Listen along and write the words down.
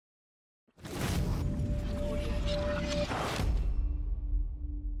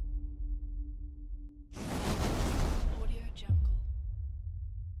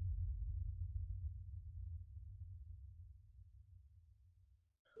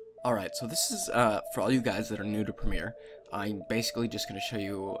Alright, so this is for all you guys that are new to Premiere. I'm basically just going to show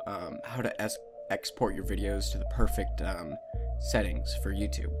you how to export your videos to the perfect settings for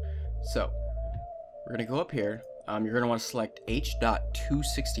YouTube. So we're going to go up here. You're going to want to select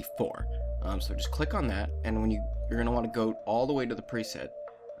H.264. So just click on that, and when you're going to want to go all the way to the preset.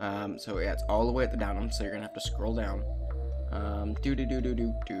 So yeah, it's all the way at the down, so you're going to have to scroll down.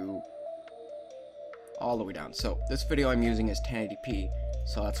 All the way down. So this video I'm using is 1080p,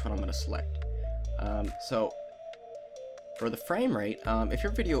 so that's what I'm going to select. So for the frame rate, if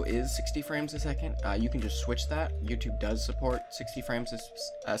your video is 60 frames a second, you can just switch that. YouTube does support 60 frames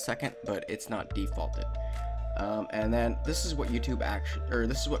a second, but it's not defaulted. And then this is what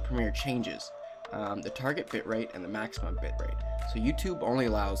this is what Premiere changes: the target bitrate and the maximum bitrate. So YouTube only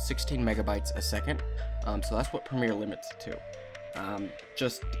allows 16 megabytes a second, so that's what Premiere limits it to.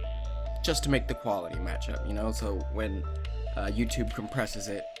 Just to make the quality match up, you know. So when YouTube compresses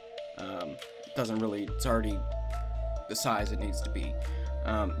it, doesn't really, it's already the size it needs to be.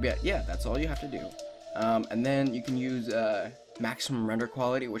 Yeah, that's all you have to do. And then you can use maximum render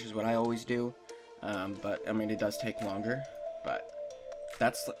quality, which is what I always do. But I mean, it does take longer, but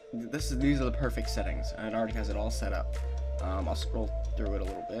these are the perfect settings, and it already has it all set up. I'll scroll through it a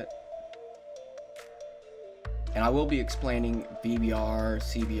little bit, and I will be explaining VBR,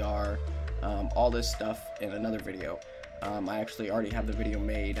 CBR, all this stuff in another video. I actually already have the video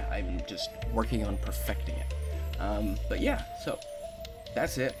made. I'm just working on perfecting it. But yeah, so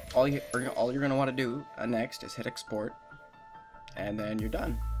that's it. All you're gonna want to do next is hit export, and then you're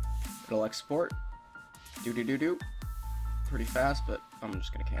done. It'll export. Pretty fast, but I'm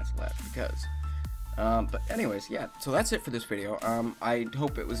just gonna cancel that because. But anyways, yeah, so that's it for this video. I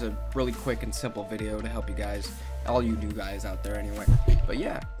hope it was a really quick and simple video to help you guys, all you new guys out there anyway. But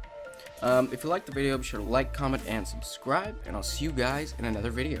yeah, if you liked the video, be sure to like, comment, and subscribe, and I'll see you guys in another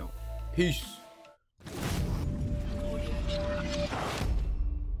video. Peace!